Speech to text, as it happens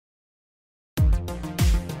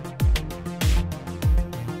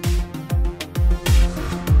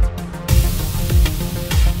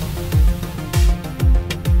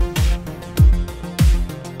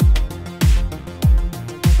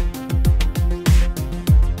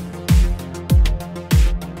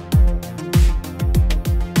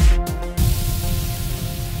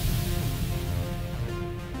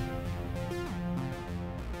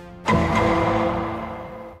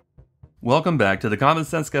Welcome back to the Common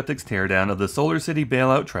Sense Skeptics teardown of the SolarCity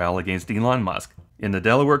bailout trial against Elon Musk in the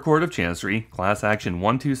Delaware Court of Chancery, Class Action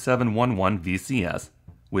 12711 VCS,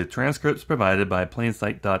 with transcripts provided by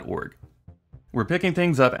plainsight.org. We're picking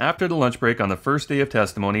things up after the lunch break on the first day of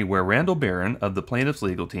testimony where Randall Baron of the plaintiff's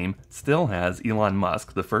legal team still has Elon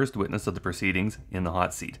Musk, the first witness of the proceedings, in the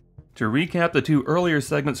hot seat. To recap the two earlier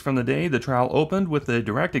segments from the day, the trial opened with the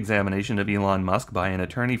direct examination of Elon Musk by an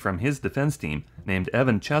attorney from his defense team named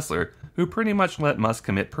Evan Chesler, who pretty much let Musk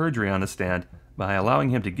commit perjury on the stand by allowing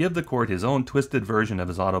him to give the court his own twisted version of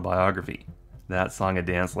his autobiography. That song and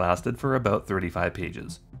dance lasted for about 35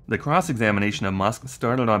 pages. The cross-examination of Musk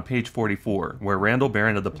started on page 44, where Randall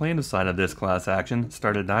Baron of the plaintiff's side of this class action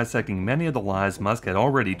started dissecting many of the lies Musk had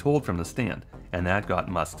already told from the stand, and that got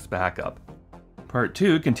Musk's back up. Part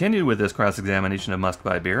 2 continued with this cross-examination of Musk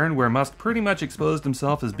by Baron, where Musk pretty much exposed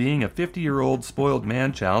himself as being a 50-year-old spoiled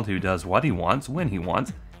man-child who does what he wants, when he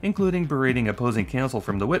wants, including berating opposing counsel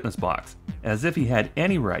from the witness box, as if he had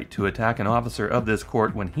any right to attack an officer of this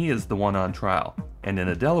court when he is the one on trial. And in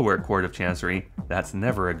a Delaware Court of Chancery, that's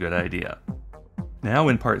never a good idea. Now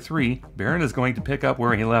in Part 3, Baron is going to pick up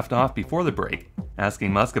where he left off before the break,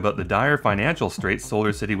 asking Musk about the dire financial straits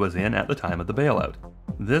SolarCity was in at the time of the bailout.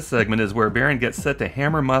 This segment is where Baron gets set to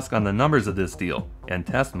hammer Musk on the numbers of this deal, and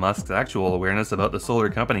test Musk's actual awareness about the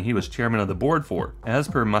solar company he was chairman of the board for, as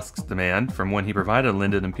per Musk's demand from when he provided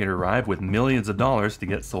Lyndon and Peter Rive with millions of dollars to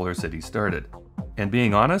get SolarCity started. And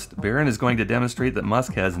being honest, Baron is going to demonstrate that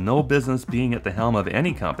Musk has no business being at the helm of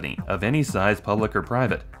any company, of any size, public or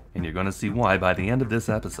private, and you're going to see why by the end of this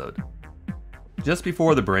episode. Just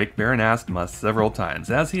before the break, Baron asked Musk several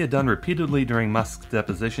times, as he had done repeatedly during Musk's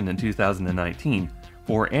deposition in 2019,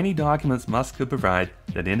 for any documents Musk could provide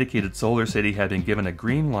that indicated SolarCity had been given a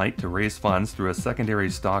green light to raise funds through a secondary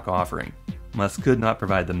stock offering. Musk could not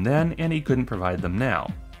provide them then, and he couldn't provide them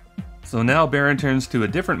now. So now Baron turns to a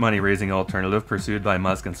different money-raising alternative pursued by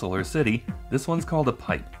Musk and SolarCity. This one's called a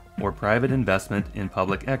PIPE, or Private Investment in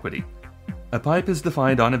Public Equity. A PIPE is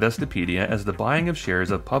defined on Investopedia as the buying of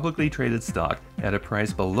shares of publicly traded stock at a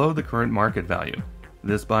price below the current market value.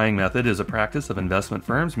 This buying method is a practice of investment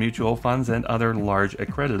firms, mutual funds, and other large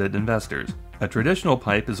accredited investors. A traditional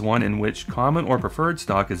PIPE is one in which common or preferred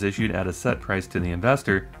stock is issued at a set price to the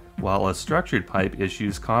investor, while a structured PIPE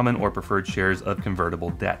issues common or preferred shares of convertible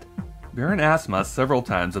debt. Baron asked Musk several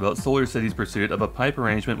times about SolarCity's pursuit of a PIPE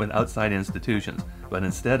arrangement with outside institutions, but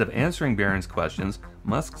instead of answering Baron's questions,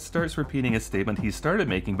 Musk starts repeating a statement he started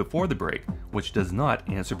making before the break, which does not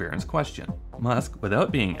answer Baron's question. Musk,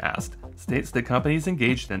 without being asked, states that companies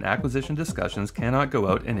engaged in acquisition discussions cannot go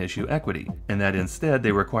out and issue equity, and that instead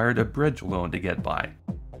they required a bridge loan to get by.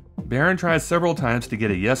 Baron tries several times to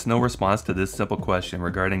get a yes-no response to this simple question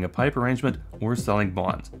regarding a PIPE arrangement or selling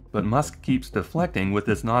bonds, but Musk keeps deflecting with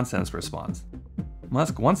this nonsense response.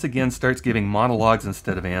 Musk once again starts giving monologues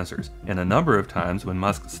instead of answers, and a number of times when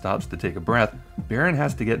Musk stops to take a breath, Baron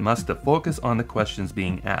has to get Musk to focus on the questions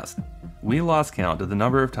being asked. We lost count of the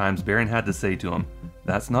number of times Baron had to say to him,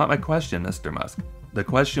 "That's not my question, Mr. Musk." The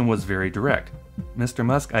question was very direct. "Mr.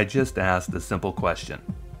 Musk, I just asked a simple question."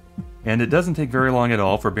 And it doesn't take very long at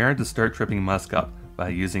all for Baron to start tripping Musk up by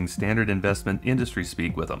using standard investment industry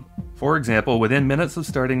speak with him. For example, within minutes of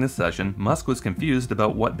starting this session, Musk was confused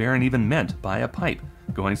about what Baron even meant by a PIPE,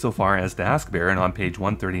 going so far as to ask Baron on page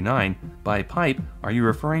 139, "By PIPE, are you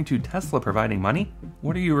referring to Tesla providing money?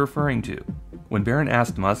 What are you referring to?" When Baron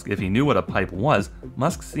asked Musk if he knew what a PIPE was,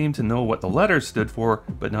 Musk seemed to know what the letters stood for,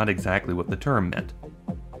 but not exactly what the term meant.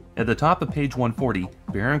 At the top of page 140,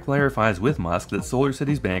 Baron clarifies with Musk that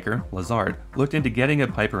SolarCity's banker, Lazard, looked into getting a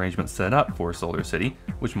PIPE arrangement set up for SolarCity,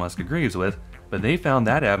 which Musk agrees with, but they found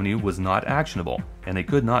that avenue was not actionable, and they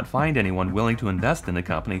could not find anyone willing to invest in the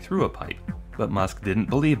company through a PIPE. But Musk didn't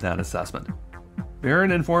believe that assessment.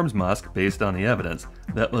 Baron informs Musk, based on the evidence,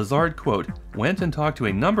 that Lazard, quote, went and talked to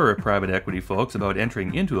a number of private equity folks about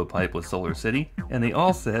entering into a PIPE with SolarCity, and they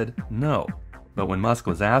all said no. But when Musk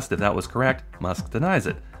was asked if that was correct, Musk denies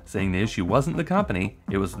it, saying the issue wasn't the company,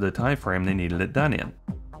 it was the time frame they needed it done in.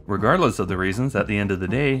 Regardless of the reasons, at the end of the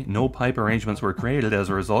day, no PIPE arrangements were created as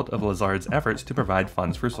a result of Lazard's efforts to provide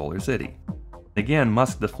funds for SolarCity. Again,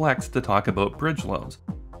 Musk deflects to talk about bridge loans.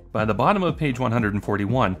 By the bottom of page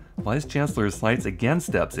 141, Vice Chancellor Seitz again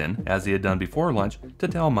steps in, as he had done before lunch, to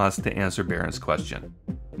tell Musk to answer Baron's question.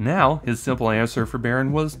 Now, his simple answer for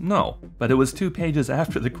Baron was no, but it was 2 pages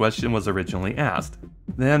after the question was originally asked.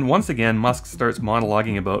 Then, once again, Musk starts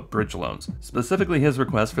monologuing about bridge loans, specifically his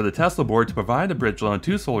request for the Tesla board to provide a bridge loan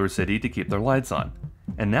to SolarCity to keep their lights on.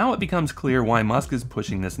 And now it becomes clear why Musk is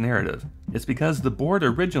pushing this narrative. It's because the board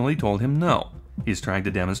originally told him no. He's trying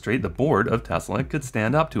to demonstrate the board of Tesla could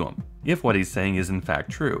stand up to him, if what he's saying is in fact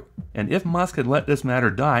true. And if Musk had let this matter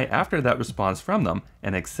die after that response from them,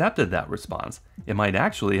 and accepted that response, it might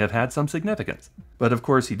actually have had some significance. But of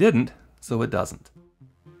course he didn't, so it doesn't.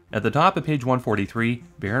 At the top of page 143,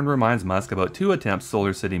 Baron reminds Musk about 2 attempts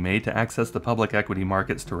SolarCity made to access the public equity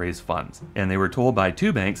markets to raise funds, and they were told by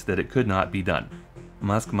 2 banks that it could not be done.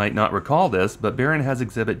 Musk might not recall this, but Baron has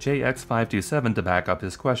exhibit JX527 to back up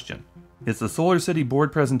his question. It's the SolarCity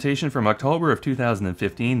board presentation from October of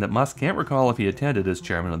 2015 that Musk can't recall if he attended as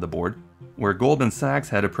chairman of the board, where Goldman Sachs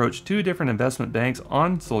had approached 2 different investment banks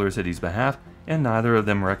on SolarCity's behalf, and neither of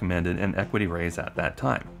them recommended an equity raise at that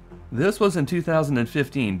time. This was in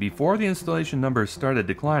 2015, before the installation numbers started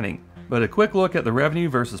declining, but a quick look at the revenue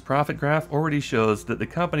versus profit graph already shows that the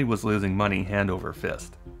company was losing money hand over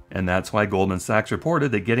fist. And that's why Goldman Sachs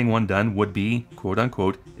reported that getting one done would be,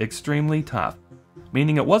 quote-unquote, extremely tough.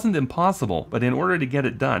 Meaning it wasn't impossible, but in order to get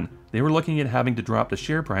it done, they were looking at having to drop the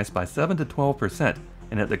share price by 7 to 12%,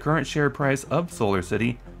 and at the current share price of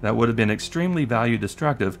SolarCity, that would have been extremely value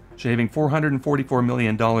destructive, shaving $444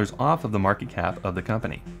 million off of the market cap of the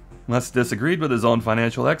company. Musk disagreed with his own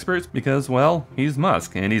financial experts because, well, he's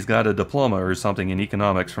Musk, and he's got a diploma or something in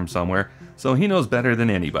economics from somewhere, so he knows better than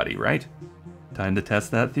anybody, right? Time to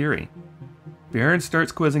test that theory. Baron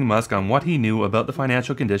starts quizzing Musk on what he knew about the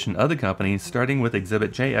financial condition of the company, starting with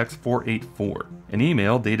exhibit JX484, an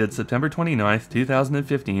email dated September 29,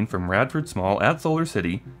 2015 from Radford Small at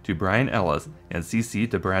SolarCity to Brian Ellis and CC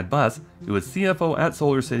to Brad Buss, who is CFO at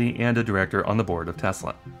SolarCity and a director on the board of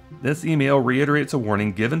Tesla. This email reiterates a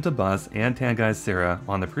warning given to Buss and Tanguy Serra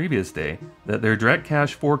on the previous day that their direct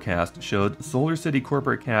cash forecast showed SolarCity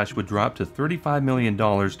corporate cash would drop to $35 million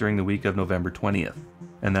during the week of November 20th.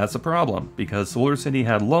 And that's a problem, because SolarCity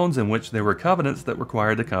had loans in which there were covenants that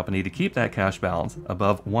required the company to keep that cash balance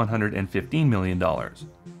above $115 million.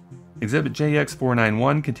 Exhibit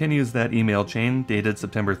JX491 continues that email chain dated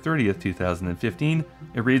September 30th, 2015.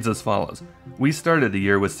 It reads as follows. We started the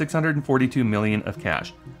year with $642 million of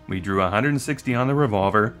cash. We drew $160 on the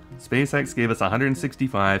revolver, SpaceX gave us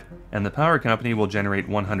 $165, and the power company will generate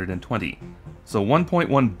 $120. So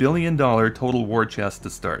 $1.1 billion total war chest to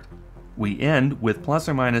start. We end with plus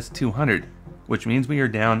or minus 200, which means we are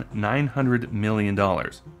down $900 million.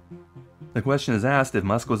 The question is asked if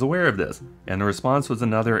Musk was aware of this, and the response was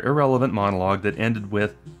another irrelevant monologue that ended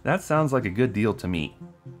with, "That sounds like a good deal to me."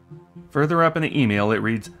 Further up in the email it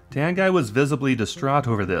reads, Tanguy was visibly distraught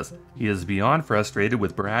over this. He is beyond frustrated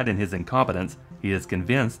with Brad and his incompetence. He is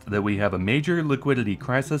convinced that we have a major liquidity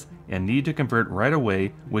crisis and need to convert right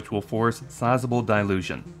away, which will force sizable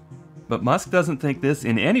dilution. But Musk doesn't think this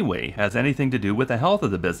in any way has anything to do with the health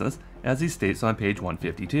of the business, as he states on page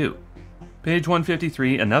 152. Page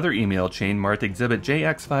 153, another email chain marked exhibit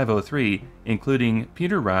JX503, including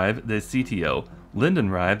Peter Rive, the CTO, Lyndon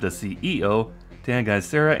Rive, the CEO, Tanguy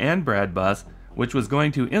Serra, and Brad Buss, which was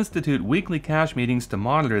going to institute weekly cash meetings to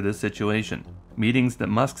monitor this situation. Meetings that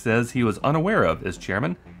Musk says he was unaware of as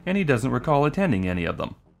chairman, and he doesn't recall attending any of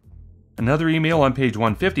them. Another email on page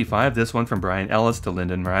 155, this one from Brian Ellis to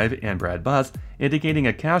Lyndon Rive and Brad Buss, indicating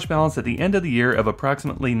a cash balance at the end of the year of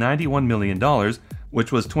approximately $91 million,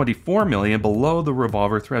 which was $24 million below the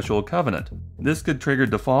revolver threshold covenant. This could trigger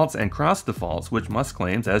defaults and cross defaults, which Musk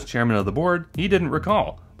claims, as chairman of the board, he didn't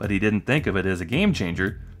recall, but he didn't think of it as a game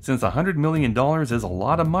changer, since $100 million is a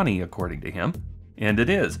lot of money, according to him. And it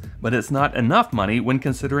is, but it's not enough money when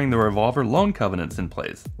considering the revolver loan covenants in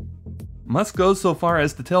place. Musk goes so far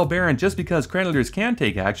as to tell Baron just because creditors can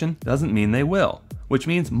take action doesn't mean they will, which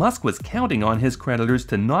means Musk was counting on his creditors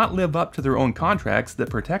to not live up to their own contracts that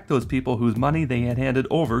protect those people whose money they had handed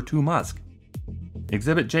over to Musk.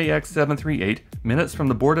 Exhibit JX738, minutes from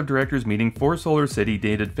the board of directors meeting for SolarCity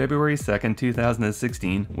dated February 2nd,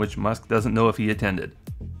 2016, which Musk doesn't know if he attended.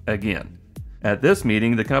 Again. At this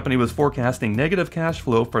meeting, the company was forecasting negative cash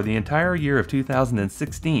flow for the entire year of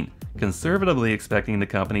 2016, conservatively expecting the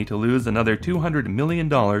company to lose another $200 million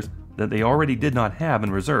that they already did not have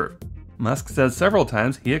in reserve. Musk says several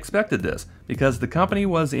times he expected this because the company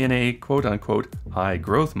was in a quote-unquote high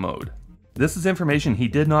growth mode. This is information he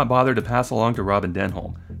did not bother to pass along to Robin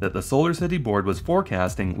Denholm, that the SolarCity board was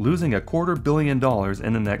forecasting losing $250 million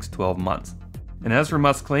in the next 12 months. And as for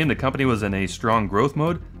Musk's claim the company was in a strong growth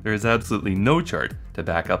mode, there is absolutely no chart to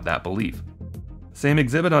back up that belief. Same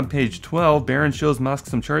exhibit on page 12, Baron shows Musk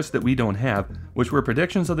some charts that we don't have, which were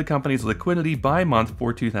predictions of the company's liquidity by month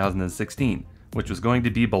for 2016, which was going to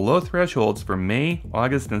be below thresholds for May,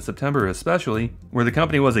 August, and September especially, where the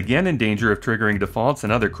company was again in danger of triggering defaults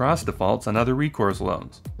and other cross defaults on other recourse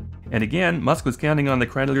loans. And again, Musk was counting on the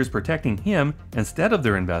creditors protecting him instead of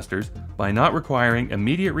their investors by not requiring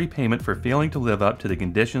immediate repayment for failing to live up to the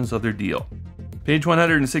conditions of their deal. Page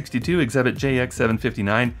 162, Exhibit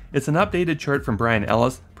JX759, it's an updated chart from Brian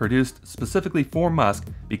Ellis, produced specifically for Musk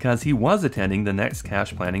because he was attending the next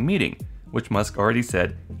cash planning meeting, which Musk already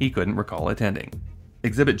said he couldn't recall attending.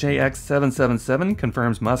 Exhibit JX777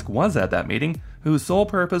 confirms Musk was at that meeting, whose sole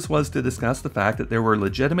purpose was to discuss the fact that there were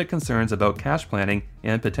legitimate concerns about cash planning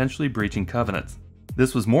and potentially breaching covenants.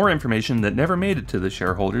 This was more information that never made it to the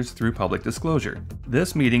shareholders through public disclosure.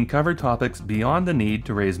 This meeting covered topics beyond the need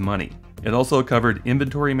to raise money. It also covered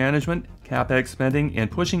inventory management, capex spending, and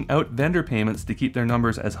pushing out vendor payments to keep their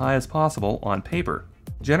numbers as high as possible on paper.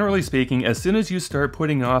 Generally speaking, as soon as you start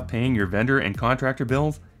putting off paying your vendor and contractor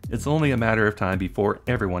bills, it's only a matter of time before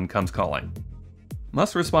everyone comes calling.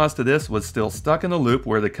 Musk's response to this was still stuck in the loop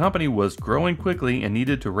where the company was growing quickly and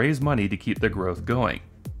needed to raise money to keep the growth going.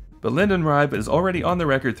 But Lyndon Rive is already on the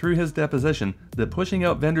record through his deposition that pushing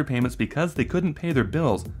out vendor payments because they couldn't pay their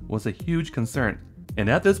bills was a huge concern. And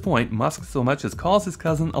at this point, Musk so much as calls his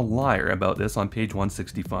cousin a liar about this on page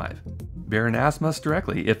 165. Baron asks Musk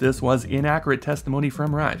directly if this was inaccurate testimony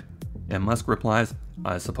from Rive, and Musk replies,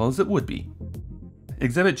 "I suppose it would be."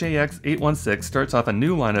 Exhibit JX816 starts off a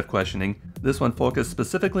new line of questioning, this one focused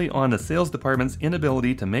specifically on the sales department's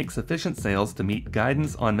inability to make sufficient sales to meet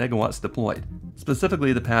guidance on megawatts deployed,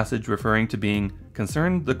 specifically the passage referring to being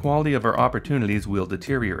concerned the quality of our opportunities will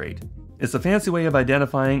deteriorate. It's a fancy way of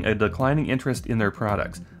identifying a declining interest in their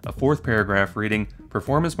products, a fourth paragraph reading,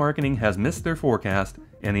 performance marketing has missed their forecast,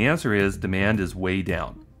 and the answer is demand is way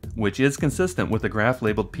down, which is consistent with the graph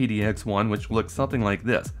labeled PDX1, which looks something like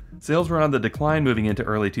this. Sales were on the decline moving into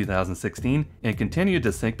early 2016 and continued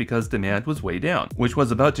to sink because demand was way down, which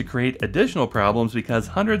was about to create additional problems because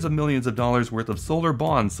hundreds of millions of dollars worth of solar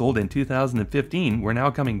bonds sold in 2015 were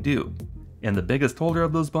now coming due. And the biggest holder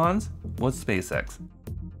of those bonds was SpaceX.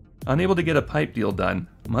 Unable to get a pipe deal done,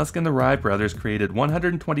 Musk and the Rive brothers created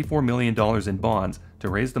 $124 million in bonds to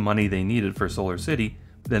raise the money they needed for SolarCity,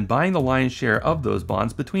 then buying the lion's share of those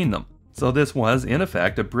bonds between them. So this was, in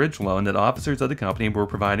effect, a bridge loan that officers of the company were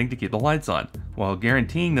providing to keep the lights on, while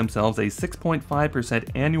guaranteeing themselves a 6.5%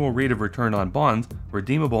 annual rate of return on bonds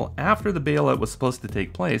redeemable after the bailout was supposed to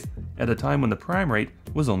take place at a time when the prime rate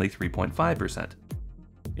was only 3.5%.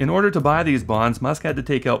 In order to buy these bonds, Musk had to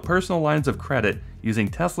take out personal lines of credit using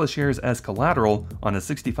Tesla shares as collateral on the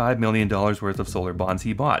 $65 million worth of solar bonds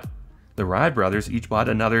he bought. The Rive brothers each bought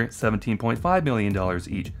another $17.5 million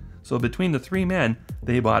each, so between the three men,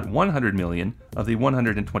 they bought $100 million of the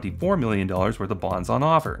 $124 million worth of bonds on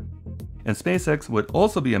offer. And SpaceX would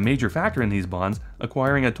also be a major factor in these bonds,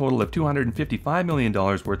 acquiring a total of $255 million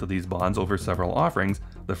worth of these bonds over several offerings,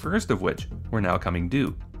 the first of which were now coming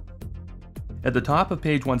due. At the top of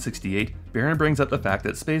page 168, Baron brings up the fact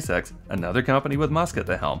that SpaceX, another company with Musk at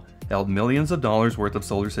the helm, held millions of dollars worth of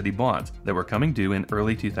SolarCity bonds that were coming due in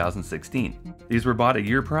early 2016. These were bought a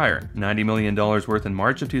year prior, $90 million worth in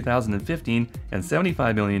March of 2015 and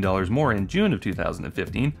 $75 million more in June of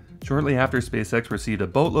 2015, shortly after SpaceX received a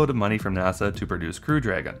boatload of money from NASA to produce Crew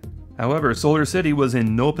Dragon. However, SolarCity was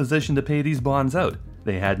in no position to pay these bonds out.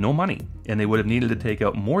 They had no money, and they would have needed to take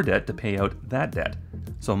out more debt to pay out that debt.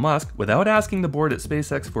 So Musk, without asking the board at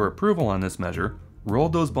SpaceX for approval on this measure,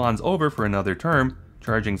 rolled those bonds over for another term,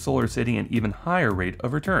 charging SolarCity an even higher rate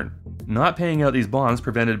of return. Not paying out these bonds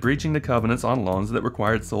prevented breaching the covenants on loans that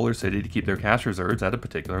required SolarCity to keep their cash reserves at a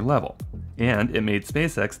particular level, and it made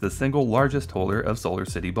SpaceX the single largest holder of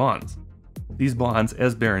SolarCity bonds. These bonds,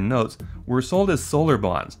 as Baron notes, were sold as solar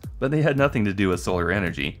bonds, but they had nothing to do with solar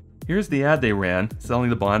energy. Here's the ad they ran,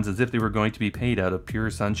 selling the bonds as if they were going to be paid out of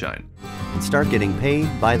pure sunshine. And start getting paid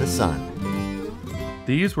by the sun.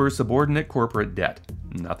 These were subordinate corporate debt,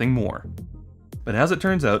 nothing more. But as it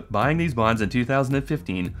turns out, buying these bonds in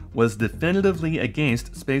 2015 was definitively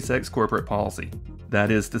against SpaceX corporate policy.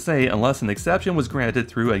 That is to say, unless an exception was granted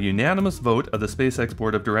through a unanimous vote of the SpaceX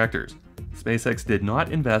board of directors. SpaceX did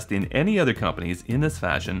not invest in any other companies in this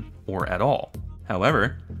fashion or at all.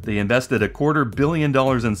 However, they invested $250 million in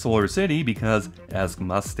SolarCity because, as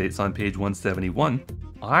Musk states on page 171,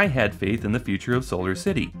 I had faith in the future of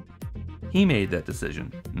SolarCity. He made that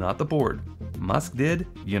decision, not the board. Musk did,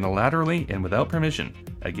 unilaterally and without permission,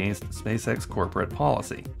 against SpaceX corporate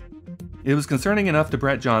policy. It was concerning enough to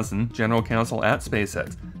Brett Johnson, general counsel at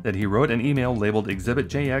SpaceX, that he wrote an email labeled Exhibit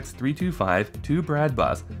JX325 to Brad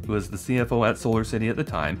Buss, who was the CFO at SolarCity at the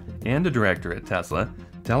time and a director at Tesla,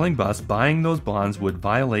 telling Buss buying those bonds would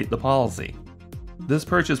violate the policy. This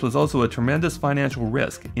purchase was also a tremendous financial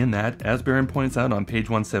risk in that, as Baron points out on page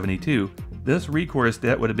 172, This recourse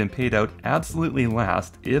debt would have been paid out absolutely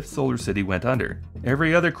last if SolarCity went under.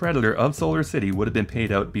 Every other creditor of SolarCity would have been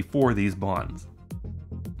paid out before these bonds.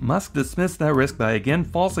 Musk dismissed that risk by again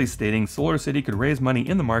falsely stating SolarCity could raise money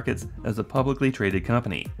in the markets as a publicly traded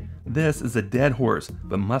company. This is a dead horse,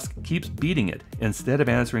 but Musk keeps beating it instead of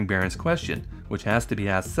answering Baron's question, which has to be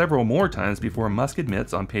asked several more times before Musk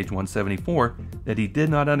admits on page 174 that he did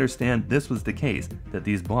not understand this was the case, that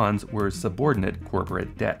these bonds were subordinate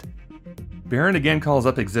corporate debt. Baron again calls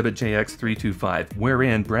up Exhibit JX325,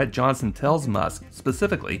 wherein Brett Johnson tells Musk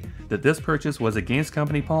specifically that this purchase was against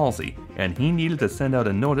company policy and he needed to send out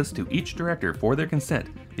a notice to each director for their consent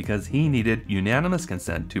because he needed unanimous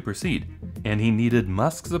consent to proceed, and he needed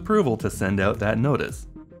Musk's approval to send out that notice.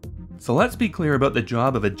 So let's be clear about the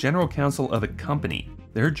job of a general counsel of a company.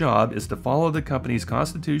 Their job is to follow the company's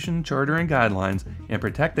constitution, charter, and guidelines and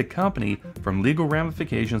protect the company from legal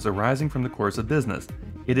ramifications arising from the course of business.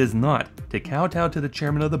 It is not to kowtow to the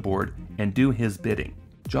chairman of the board and do his bidding.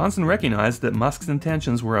 Johnson recognized that Musk's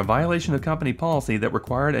intentions were a violation of company policy that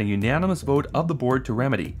required a unanimous vote of the board to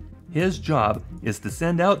remedy. His job is to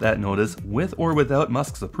send out that notice with or without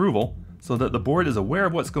Musk's approval so that the board is aware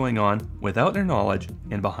of what's going on without their knowledge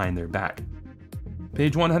and behind their back.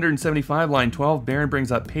 Page 175, line 12, Baron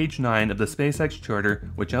brings up page 9 of the SpaceX charter,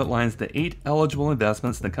 which outlines the 8 eligible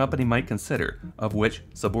investments the company might consider, of which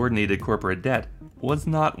subordinated corporate debt was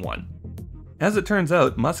not one. As it turns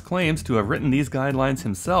out, Musk claims to have written these guidelines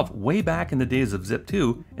himself way back in the days of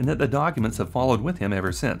Zip2, and that the documents have followed with him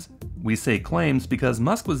ever since. We say claims because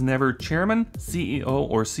Musk was never chairman, CEO,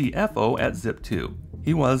 or CFO at Zip2.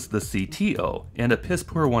 He was the CTO, and a piss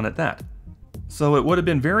poor one at that. So it would have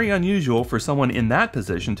been very unusual for someone in that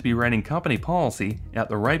position to be writing company policy at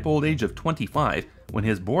the ripe old age of 25, when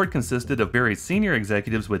his board consisted of very senior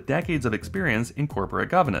executives with decades of experience in corporate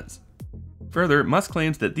governance. Further, Musk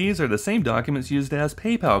claims that these are the same documents used as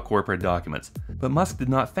PayPal corporate documents, but Musk did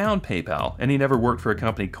not found PayPal, and he never worked for a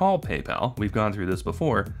company called PayPal. We've gone through this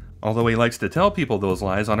before, although he likes to tell people those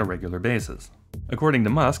lies on a regular basis. According to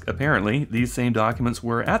Musk, apparently, these same documents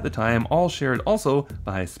were at the time all shared also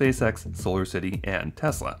by SpaceX, SolarCity, and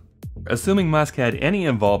Tesla. Assuming Musk had any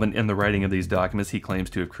involvement in the writing of these documents he claims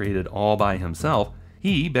to have created all by himself,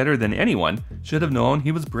 he, better than anyone, should have known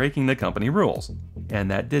he was breaking the company rules, and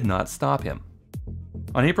that did not stop him.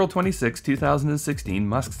 On April 26, 2016,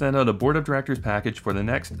 Musk sent out a board of directors package for the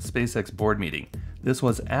next SpaceX board meeting. This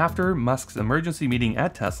was after Musk's emergency meeting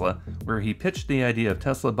at Tesla, where he pitched the idea of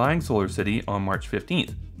Tesla buying SolarCity on March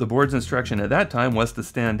 15th. The board's instruction at that time was to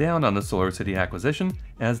stand down on the SolarCity acquisition,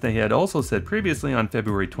 as they had also said previously on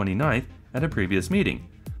February 29th at a previous meeting.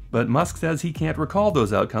 But Musk says he can't recall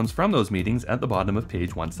those outcomes from those meetings at the bottom of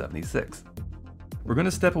page 176. We're going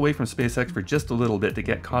to step away from SpaceX for just a little bit to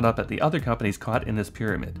get caught up at the other companies caught in this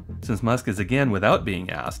pyramid, since Musk is again, without being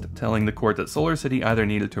asked, telling the court that SolarCity either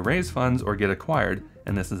needed to raise funds or get acquired,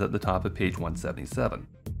 and this is at the top of page 177.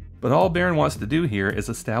 But all Baron wants to do here is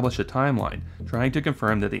establish a timeline, trying to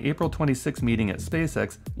confirm that the April 26 meeting at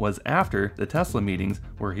SpaceX was after the Tesla meetings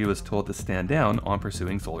where he was told to stand down on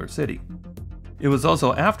pursuing SolarCity. It was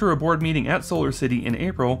also after a board meeting at SolarCity in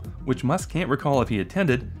April, which Musk can't recall if he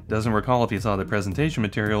attended, doesn't recall if he saw the presentation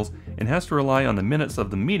materials, and has to rely on the minutes of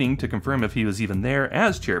the meeting to confirm if he was even there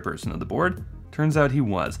as chairperson of the board. Turns out he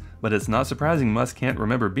was, but it's not surprising Musk can't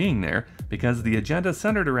remember being there, because the agenda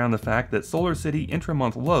centered around the fact that SolarCity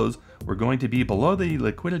intra-month lows were going to be below the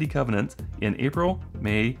liquidity covenants in April,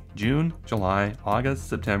 May, June, July, August,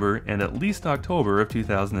 September, and at least October of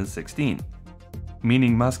 2016.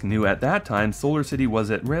 Meaning Musk knew at that time SolarCity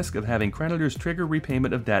was at risk of having creditors trigger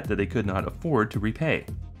repayment of debt that they could not afford to repay.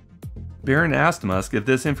 Baron asked Musk if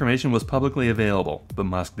this information was publicly available, but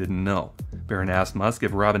Musk didn't know. Baron asked Musk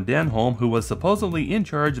if Robin Denholm, who was supposedly in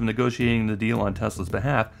charge of negotiating the deal on Tesla's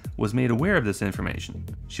behalf, was made aware of this information.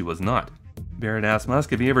 She was not. Baron asked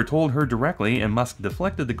Musk if he ever told her directly, and Musk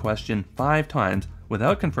deflected the question 5 times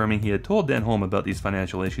without confirming he had told Denholm about these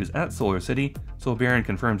financial issues at SolarCity, so Baron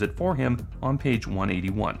confirms it for him on page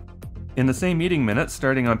 181. In the same meeting minutes,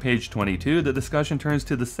 starting on page 22, the discussion turns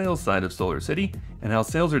to the sales side of SolarCity, and how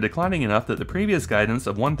sales are declining enough that the previous guidance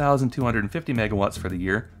of 1,250 megawatts for the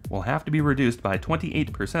year will have to be reduced by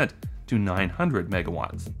 28% to 900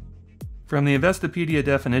 megawatts. From the Investopedia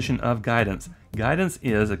definition of guidance, guidance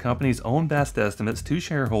is a company's own best estimates to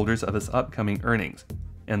shareholders of its upcoming earnings.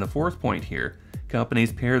 And the fourth point here,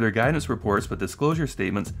 companies pair their guidance reports with disclosure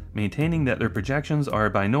statements, maintaining that their projections are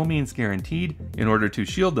by no means guaranteed in order to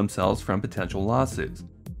shield themselves from potential lawsuits.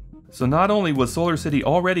 So not only was SolarCity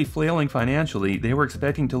already flailing financially, they were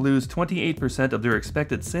expecting to lose 28% of their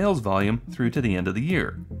expected sales volume through to the end of the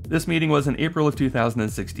year. This meeting was in April of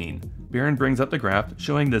 2016. Baron brings up the graph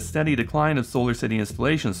showing the steady decline of SolarCity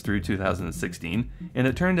installations through 2016, and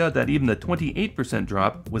it turned out that even the 28%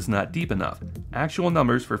 drop was not deep enough. Actual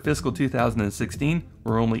numbers for fiscal 2016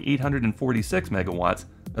 were only 846 megawatts,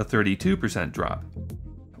 a 32% drop.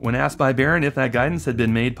 When asked by Baron if that guidance had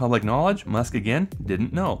been made public knowledge, Musk again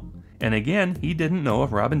didn't know. And again, he didn't know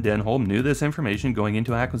if Robin Denholm knew this information going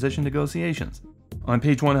into acquisition negotiations. On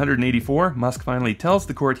page 184, Musk finally tells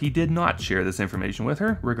the court he did not share this information with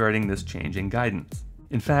her regarding this change in guidance.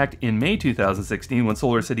 In fact, in May 2016, when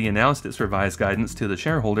SolarCity announced its revised guidance to the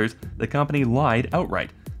shareholders, the company lied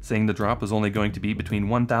outright, saying the drop was only going to be between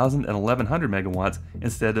 1,000 and 1,100 megawatts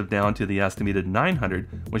instead of down to the estimated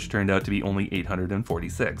 900, which turned out to be only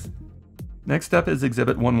 846. Next up is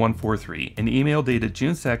Exhibit 1143, an email dated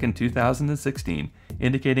June 2, 2016,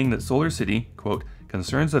 indicating that SolarCity, quote,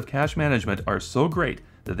 concerns of cash management are so great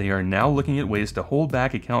that they are now looking at ways to hold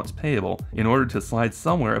back accounts payable in order to slide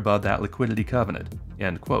somewhere above that liquidity covenant,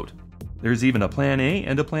 end quote. There's even a Plan A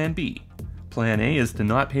and a Plan B. Plan A is to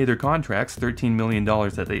not pay their contracts $13 million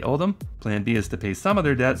that they owe them. Plan B is to pay some of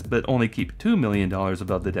their debts but only keep $2 million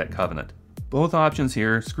above the debt covenant. Both options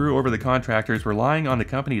here screw over the contractors relying on the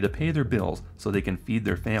company to pay their bills so they can feed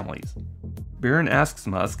their families. Baron asks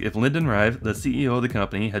Musk if Lyndon Rive, the CEO of the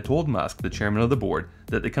company, had told Musk, the chairman of the board,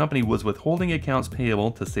 that the company was withholding accounts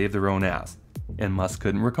payable to save their own ass. And Musk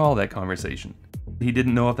couldn't recall that conversation. He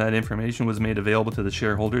didn't know if that information was made available to the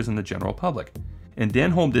shareholders and the general public. And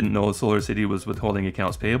Denholm didn't know SolarCity was withholding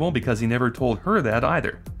accounts payable because he never told her that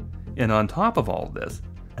either. And on top of all of this,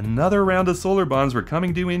 another round of solar bonds were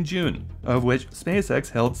coming due in June, of which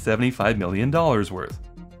SpaceX held $75 million worth.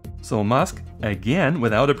 So Musk, again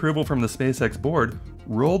without approval from the SpaceX board,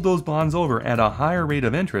 rolled those bonds over at a higher rate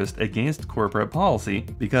of interest against corporate policy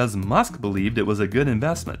because Musk believed it was a good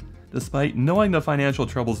investment, despite knowing the financial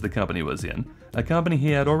troubles the company was in, a company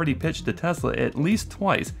he had already pitched to Tesla at least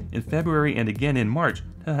twice in February and again in March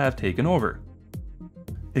to have taken over.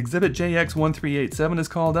 Exhibit JX1387 is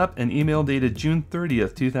called up, an email dated June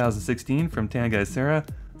 30th, 2016 from Tangai Sarah.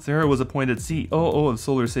 Sarah was appointed COO of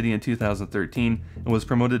SolarCity in 2013 and was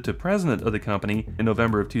promoted to president of the company in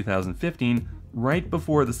November of 2015, right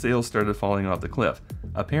before the sales started falling off the cliff.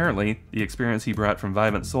 Apparently, the experience he brought from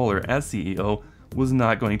Vivint Solar as CEO was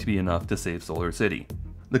not going to be enough to save SolarCity.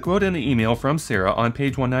 The quote in the email from Sarah on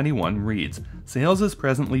page 191 reads, "Sales is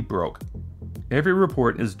presently broke. Every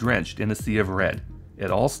report is drenched in a sea of red. It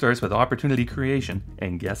all starts with opportunity creation,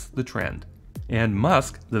 and guess the trend." And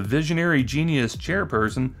Musk, the visionary genius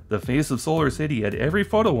chairperson, the face of SolarCity at every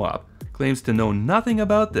photo op, claims to know nothing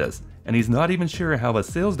about this, and he's not even sure how a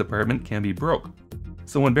sales department can be broke.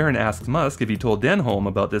 So when Baron asks Musk if he told Denholm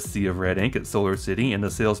about this sea of red ink at SolarCity and the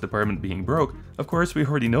sales department being broke, of course we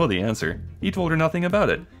already know the answer. He told her nothing about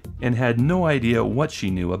it, and had no idea what she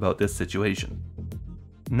knew about this situation.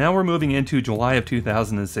 Now we're moving into July of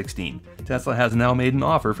 2016. Tesla has now made an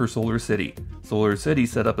offer for SolarCity. SolarCity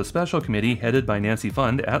set up a special committee headed by Nancy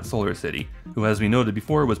Fund at SolarCity, who, as we noted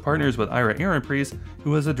before, was partners with Ira Ehrenpreis,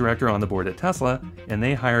 who was a director on the board at Tesla, and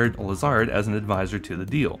they hired Lazard as an advisor to the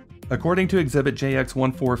deal. According to Exhibit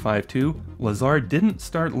JX1452, Lazard didn't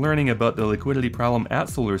start learning about the liquidity problem at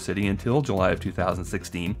SolarCity until July of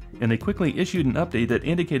 2016, and they quickly issued an update that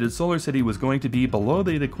indicated SolarCity was going to be below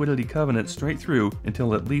the liquidity covenant straight through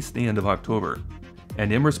until at least the end of October.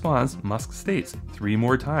 And in response, Musk states 3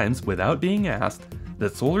 more times without being asked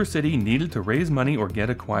that SolarCity needed to raise money or get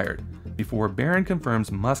acquired, before Baron confirms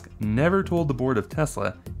Musk never told the board of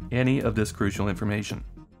Tesla any of this crucial information.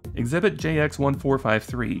 Exhibit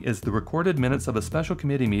JX1453 is the recorded minutes of a special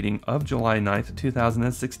committee meeting of July 9,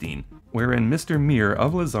 2016, wherein Mr. Meir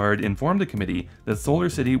of Lazard informed the committee that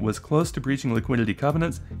SolarCity was close to breaching liquidity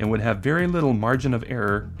covenants and would have very little margin of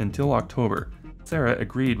error until October. Sarah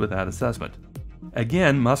agreed with that assessment.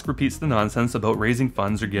 Again, Musk repeats the nonsense about raising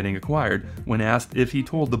funds or getting acquired when asked if he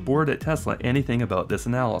told the board at Tesla anything about this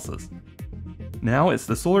analysis. Now it's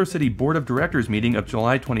the SolarCity Board of Directors meeting of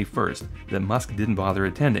July 21st that Musk didn't bother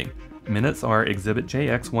attending. Minutes are Exhibit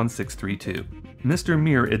JX1632. Mr.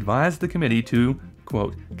 Meir advised the committee to,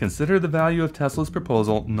 quote, consider the value of Tesla's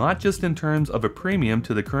proposal not just in terms of a premium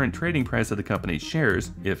to the current trading price of the company's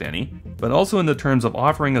shares, if any, but also in the terms of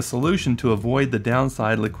offering a solution to avoid the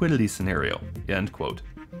downside liquidity scenario, end quote.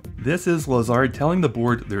 This is Lazard telling the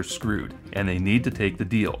board they're screwed, and they need to take the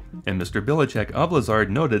deal, and Mr. Belichick of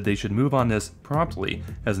Lazard noted they should move on this promptly,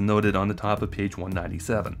 as noted on the top of page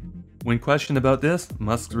 197. When questioned about this,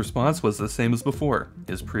 Musk's response was the same as before,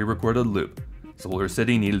 his pre-recorded loop.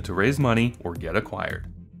 SolarCity needed to raise money or get acquired.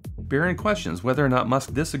 Baron questions whether or not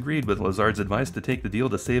Musk disagreed with Lazard's advice to take the deal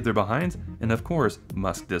to save their behinds, and of course,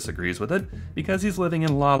 Musk disagrees with it, because he's living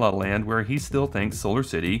in La La Land where he still thinks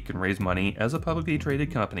SolarCity can raise money as a publicly traded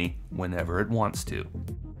company whenever it wants to.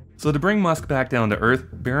 So to bring Musk back down to earth,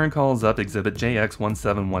 Baron calls up Exhibit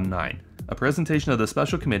JX1719, a presentation of the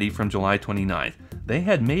special committee from July 29th. They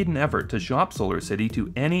had made an effort to shop SolarCity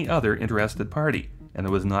to any other interested party, and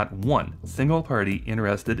there was not one single party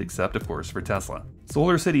interested except of course for Tesla.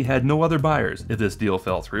 SolarCity had no other buyers if this deal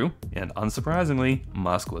fell through, and unsurprisingly,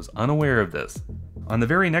 Musk was unaware of this. On the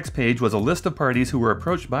very next page was a list of parties who were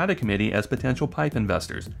approached by the committee as potential PIPE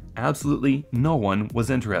investors. Absolutely no one was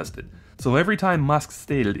interested. So every time Musk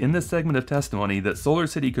stated in this segment of testimony that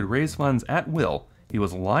SolarCity could raise funds at will, he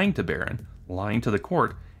was lying to Baron, lying to the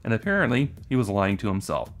court, and apparently he was lying to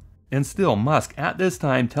himself. And still, Musk at this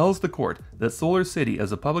time tells the court that SolarCity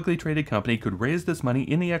as a publicly traded company could raise this money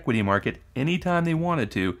in the equity market anytime they wanted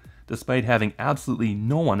to, despite having absolutely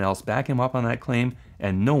no one else back him up on that claim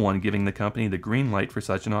and no one giving the company the green light for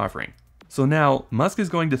such an offering. So now, Musk is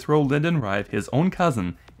going to throw Lyndon Rive, his own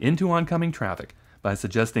cousin, into oncoming traffic by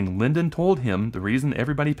suggesting Lyndon told him the reason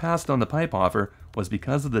everybody passed on the PIPE offer was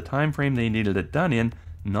because of the time frame they needed it done in,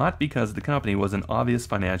 not because the company was an obvious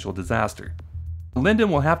financial disaster.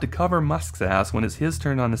 Lyndon will have to cover Musk's ass when it's his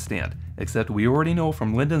turn on the stand, except we already know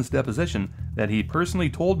from Lyndon's deposition that he personally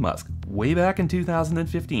told Musk way back in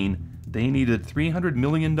 2015 they needed $300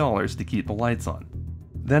 million to keep the lights on.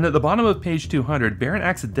 Then at the bottom of page 200, Baron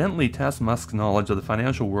accidentally tests Musk's knowledge of the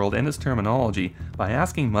financial world and its terminology by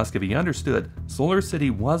asking Musk if he understood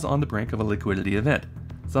SolarCity was on the brink of a liquidity event,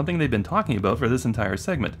 something they've been talking about for this entire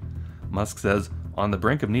segment. Musk says, on the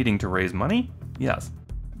brink of needing to raise money? Yes.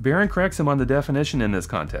 Baron corrects him on the definition in this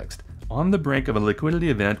context. On the brink of a liquidity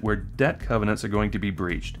event where debt covenants are going to be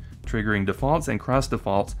breached, triggering defaults and cross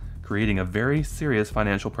defaults, creating a very serious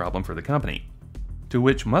financial problem for the company. To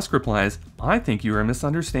which Musk replies, I think you are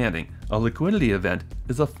misunderstanding. A liquidity event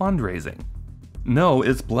is a fundraising. No,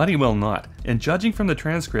 it's bloody well not, and judging from the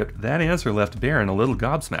transcript, that answer left Baron a little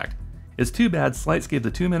gobsmacked. It's too bad Slights gave the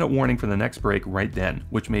 2-minute warning for the next break right then,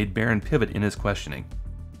 which made Baron pivot in his questioning.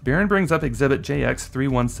 Baron brings up Exhibit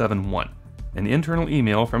JX3171, an internal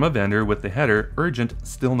email from a vendor with the header Urgent,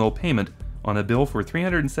 Still No Payment on a bill for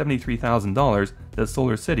 $373,000 that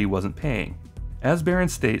SolarCity wasn't paying. As Baron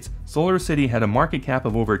states, SolarCity had a market cap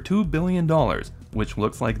of over $2 billion, which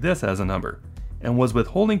looks like this as a number, and was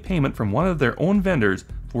withholding payment from one of their own vendors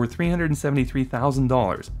for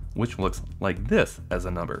 $373,000, which looks like this as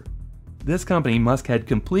a number. This company Musk had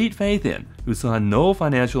complete faith in, who saw no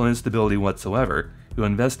financial instability whatsoever, who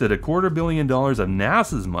invested $250 million of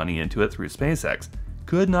NASA's money into it through SpaceX,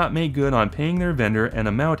 could not make good on paying their vendor an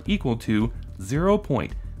amount equal to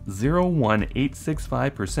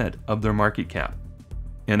 0.01865% of their market cap.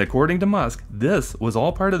 And according to Musk, this was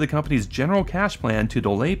all part of the company's general cash plan to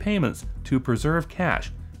delay payments to preserve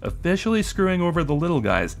cash, officially screwing over the little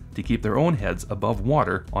guys to keep their own heads above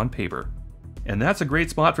water on paper. And that's a great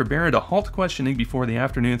spot for Baron to halt questioning before the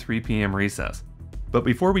afternoon 3 p.m. recess. But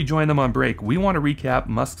before we join them on break, we want to recap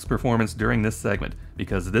Musk's performance during this segment,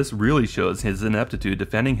 because this really shows his ineptitude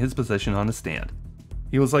defending his position on the stand.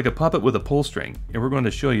 He was like a puppet with a pull string, and we're going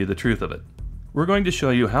to show you the truth of it. We're going to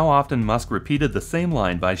show you how often Musk repeated the same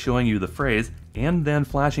line by showing you the phrase, and then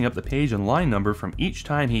flashing up the page and line number from each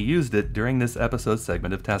time he used it during this episode's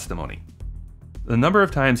segment of testimony. The number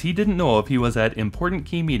of times he didn't know if he was at important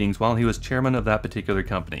key meetings while he was chairman of that particular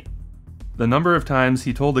company. The number of times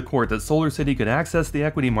he told the court that SolarCity could access the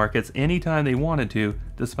equity markets anytime they wanted to,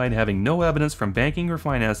 despite having no evidence from banking or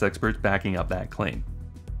finance experts backing up that claim.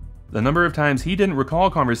 The number of times he didn't recall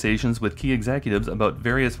conversations with key executives about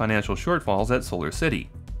various financial shortfalls at SolarCity.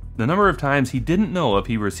 The number of times he didn't know if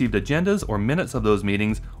he received agendas or minutes of those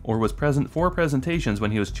meetings, or was present for presentations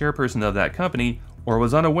when he was chairperson of that company, or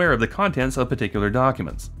was unaware of the contents of particular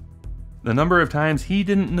documents. The number of times he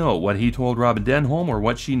didn't know what he told Robin Denholm or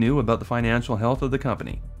what she knew about the financial health of the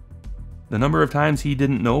company. The number of times he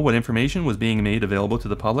didn't know what information was being made available to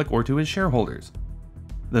the public or to his shareholders.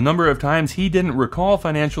 The number of times he didn't recall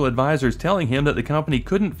financial advisors telling him that the company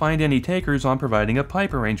couldn't find any takers on providing a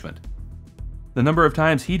PIPE arrangement. The number of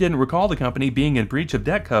times he didn't recall the company being in breach of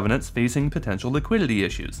debt covenants facing potential liquidity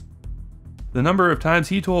issues. The number of times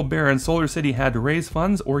he told Baron SolarCity had to raise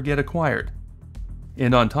funds or get acquired.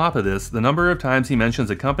 And on top of this, the number of times he mentions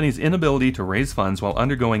a company's inability to raise funds while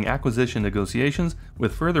undergoing acquisition negotiations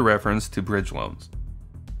with further reference to bridge loans.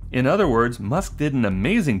 In other words, Musk did an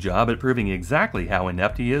amazing job at proving exactly how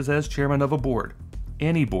inept he is as chairman of a board.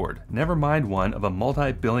 Any board, never mind one of a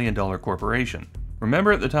multi-billion-dollar corporation.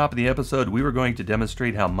 Remember at the top of the episode we were going to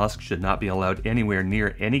demonstrate how Musk should not be allowed anywhere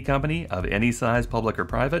near any company of any size, public or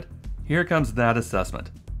private? Here comes that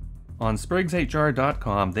assessment. On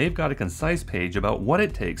SpriggsHR.com, they've got a concise page about what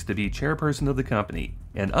it takes to be chairperson of the company,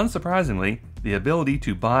 and unsurprisingly, the ability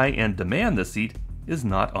to buy and demand the seat is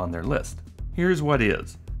not on their list. Here's what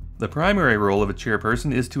is. The primary role of a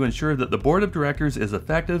chairperson is to ensure that the board of directors is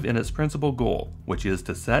effective in its principal goal, which is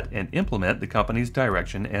to set and implement the company's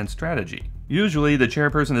direction and strategy. Usually, the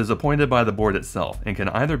chairperson is appointed by the board itself and can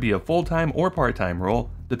either be a full-time or part-time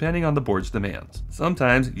role, depending on the board's demands.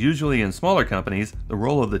 Sometimes, usually in smaller companies, the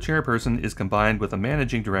role of the chairperson is combined with a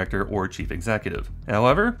managing director or chief executive.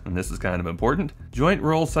 However, and this is kind of important, joint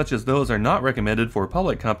roles such as those are not recommended for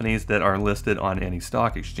public companies that are listed on any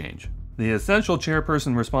stock exchange. The essential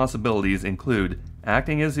chairperson responsibilities include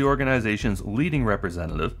acting as the organization's leading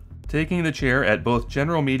representative, taking the chair at both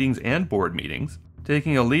general meetings and board meetings,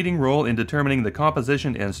 taking a leading role in determining the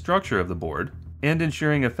composition and structure of the board, and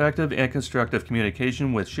ensuring effective and constructive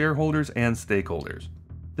communication with shareholders and stakeholders.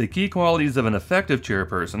 The key qualities of an effective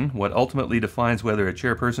chairperson, what ultimately defines whether a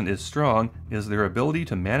chairperson is strong, is their ability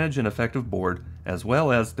to manage an effective board, as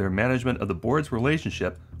well as their management of the board's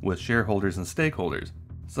relationship with shareholders and stakeholders.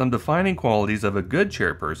 Some defining qualities of a good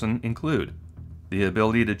chairperson include the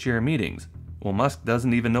ability to chair meetings. Well, Musk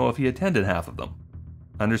doesn't even know if he attended half of them.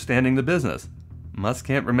 Understanding the business. Musk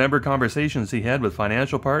can't remember conversations he had with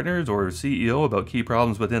financial partners or CEO about key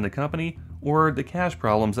problems within the company or the cash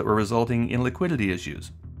problems that were resulting in liquidity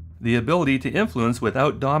issues. The ability to influence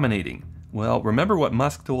without dominating. Well, remember what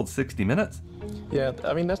Musk told 60 Minutes? Yeah,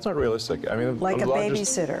 I mean, that's not realistic. I mean, like a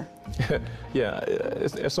babysitter. Yeah,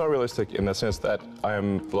 it's not realistic in the sense that I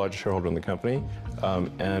am the largest shareholder in the company,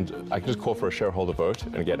 and I can just call for a shareholder vote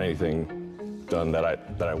and get anything done that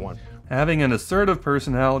I want. Having an assertive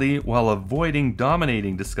personality while avoiding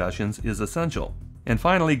dominating discussions is essential. And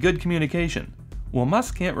finally, good communication. Well,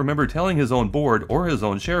 Musk can't remember telling his own board or his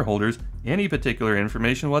own shareholders any particular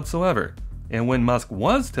information whatsoever. And when Musk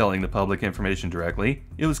was telling the public information directly,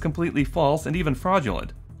 it was completely false and even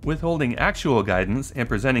fraudulent. Withholding actual guidance and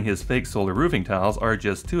presenting his fake solar roofing tiles are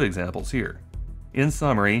just two examples here. In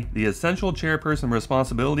summary, the essential chairperson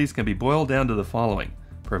responsibilities can be boiled down to the following: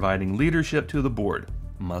 providing leadership to the board.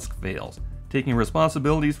 Musk fails. Taking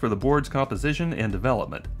responsibilities for the board's composition and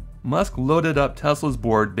development. Musk loaded up Tesla's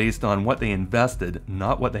board based on what they invested,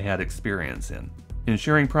 not what they had experience in.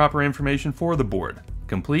 Ensuring proper information for the board.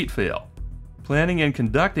 Complete fail. Planning and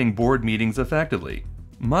conducting board meetings effectively.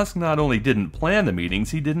 Musk not only didn't plan the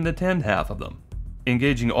meetings, he didn't attend half of them.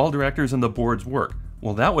 Engaging all directors in the board's work.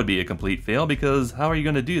 Well, that would be a complete fail because how are you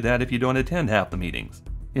going to do that if you don't attend half the meetings?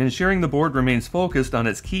 Ensuring the board remains focused on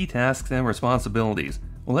its key tasks and responsibilities.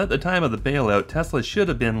 Well, at the time of the bailout, Tesla should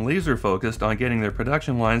have been laser focused on getting their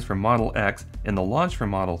production lines for Model X and the launch for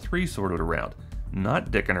Model 3 sorted around,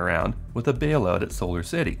 not dicking around with a bailout at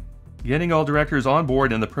SolarCity. Getting all directors on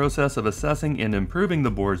board in the process of assessing and improving the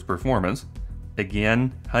board's performance.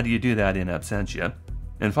 Again, how do you do that in absentia?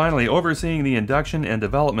 And finally, overseeing the induction and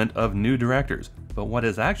development of new directors. But what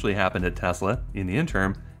has actually happened at Tesla, in the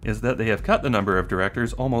interim, is that they have cut the number of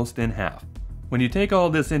directors almost in half. When you take all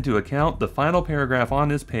this into account, the final paragraph on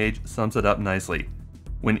this page sums it up nicely.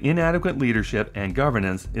 When inadequate leadership and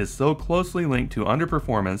governance is so closely linked to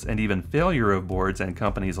underperformance and even failure of boards and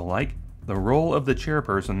companies alike, the role of the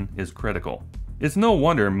chairperson is critical. It's no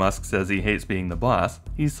wonder Musk says he hates being the boss,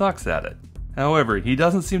 he sucks at it. However, he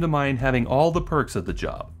doesn't seem to mind having all the perks of the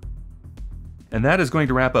job. And that is going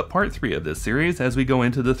to wrap up part 3 of this series as we go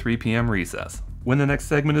into the 3 p.m. recess. When the next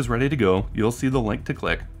segment is ready to go, you'll see the link to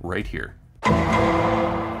click right here.